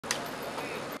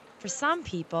For some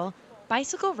people,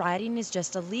 bicycle riding is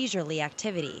just a leisurely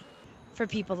activity. For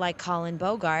people like Colin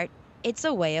Bogart, it's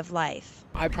a way of life.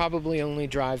 I probably only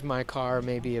drive my car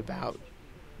maybe about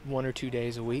 1 or 2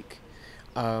 days a week.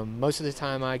 Most of the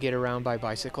time I get around by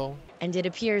bicycle. And it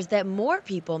appears that more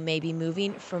people may be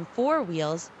moving from four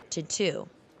wheels to two.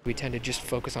 We tend to just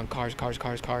focus on cars, cars,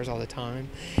 cars, cars all the time,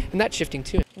 and that's shifting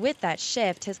too. With that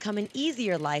shift has come an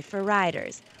easier life for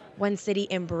riders. One city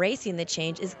embracing the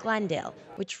change is Glendale,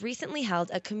 which recently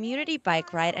held a community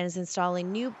bike ride and is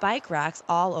installing new bike racks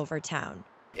all over town.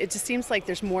 It just seems like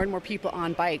there's more and more people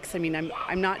on bikes. I mean,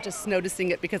 I'm not just noticing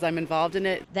it because I'm involved in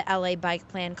it. The LA Bike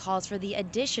Plan calls for the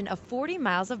addition of 40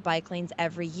 miles of bike lanes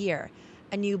every year.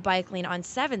 A new bike lane on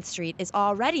 7th Street is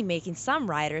already making some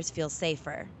riders feel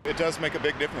safer. It does make a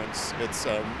big difference. It's,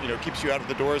 keeps you out of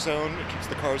the door zone. It keeps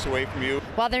the cars away from you.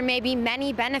 While there may be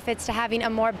many benefits to having a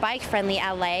more bike-friendly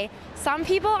LA, some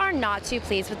people are not too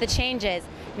pleased with the changes.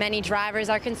 Many drivers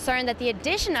are concerned that the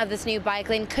addition of this new bike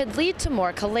lane could lead to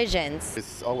more collisions.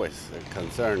 It's always a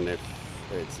concern if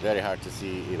it's very hard to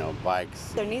see,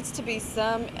 bikes. There needs to be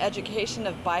some education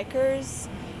of bikers,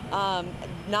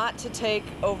 not to take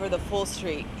over the full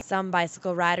street. Some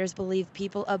bicycle riders believe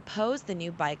people oppose the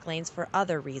new bike lanes for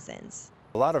other reasons.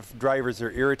 A lot of drivers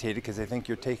are irritated because they think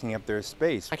you're taking up their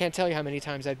space. I can't tell you how many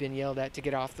times I've been yelled at to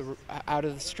get out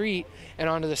of the street and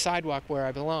onto the sidewalk where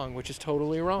I belong, which is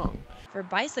totally wrong. For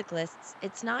bicyclists,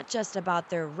 it's not just about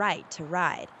their right to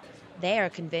ride. They are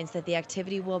convinced that the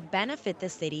activity will benefit the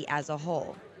city as a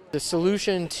whole. The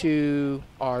solution to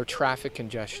our traffic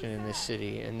congestion in this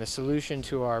city and the solution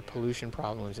to our pollution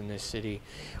problems in this city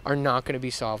are not going to be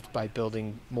solved by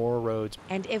building more roads.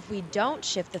 And if we don't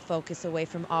shift the focus away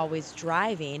from always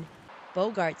driving,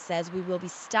 Bogart says we will be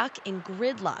stuck in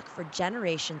gridlock for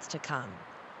generations to come.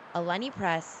 Eleni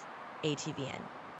Press, ATVN.